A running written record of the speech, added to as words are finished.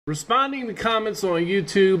Responding to comments on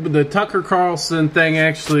YouTube, the Tucker Carlson thing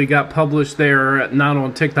actually got published there, not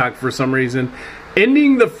on TikTok for some reason.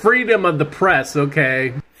 Ending the freedom of the press,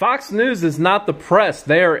 okay. Fox News is not the press,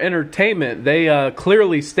 they are entertainment. They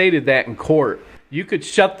clearly stated that in court. You could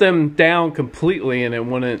shut them down completely and it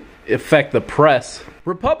wouldn't affect the press.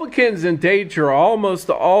 Republicans endanger almost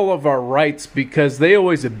all of our rights because they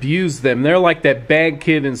always abuse them. They're like that bad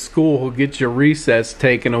kid in school who gets your recess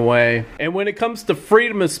taken away. And when it comes to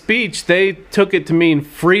freedom of speech, they took it to mean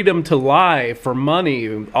freedom to lie for money,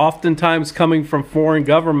 oftentimes coming from foreign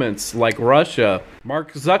governments like Russia.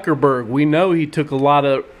 Mark Zuckerberg, we know he took a lot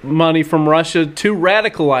of money from Russia to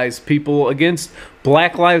radicalize people against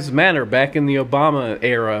Black Lives Matter back in the Obama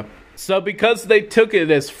era. So because they took it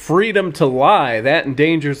as freedom to lie, that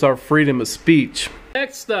endangers our freedom of speech.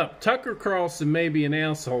 Next up, Tucker Carlson may be an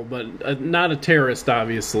asshole, but not a terrorist,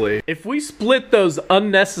 obviously. If we split those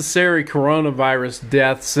unnecessary coronavirus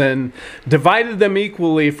deaths and divided them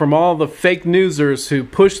equally from all the fake newsers who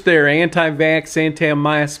push their anti-vax,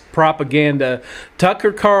 anti-mask propaganda,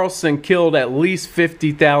 Tucker Carlson killed at least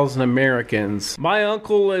 50,000 Americans. My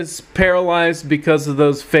uncle is paralyzed because of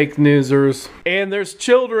those fake newsers. And there's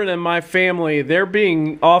children in my family, they're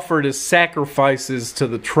being offered as sacrifices to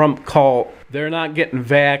the Trump cult. They're not getting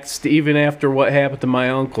vaxxed even after what happened to my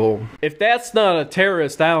uncle. If that's not a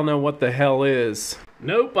terrorist, I don't know what the hell is.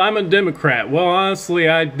 Nope, I'm a Democrat. Well, honestly,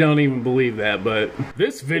 I don't even believe that, but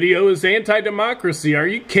this video is anti-democracy. Are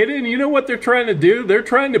you kidding? You know what they're trying to do? They're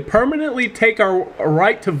trying to permanently take our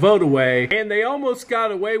right to vote away, and they almost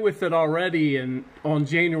got away with it already on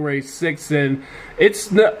January 6th, and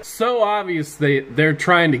it's so obvious they're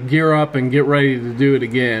trying to gear up and get ready to do it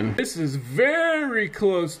again. This is very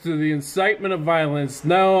close to the incitement of violence.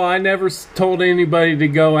 No, I never told anybody to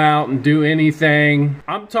go out and do anything.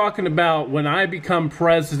 I'm talking about when I become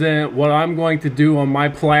president, what I'm going to do on my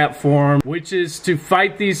platform, which is to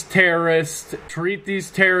fight these terrorists, treat these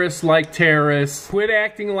terrorists like terrorists, quit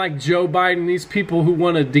acting like Joe Biden, these people who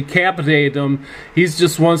want to decapitate them. He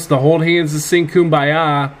just wants to hold hands and sing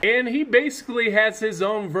Kumbaya. And he basically has his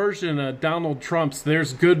own version of Donald Trump's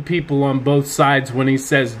 "there's good people on both sides" when he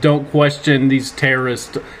says don't question these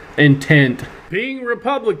terrorist intent. Being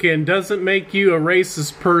Republican doesn't make you a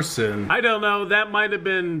racist person. I don't know, that might have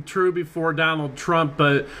been true before Donald Trump,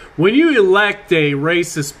 but when you elect a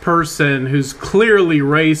racist person who's clearly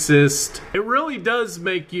racist, it really does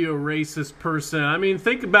make you a racist person. I mean,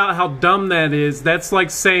 think about how dumb that is. That's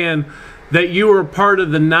like saying that you were part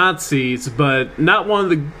of the Nazis, but not one of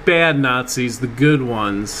the bad Nazis, the good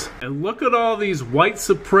ones. And look at all these white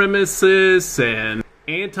supremacists and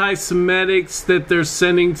anti-Semitics that they're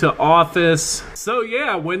sending to office. So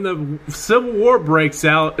yeah, when the Civil War breaks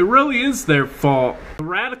out, it really is their fault. The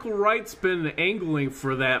radical right's been angling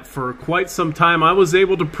for that for quite some time. I was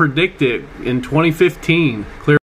able to predict it in 2015.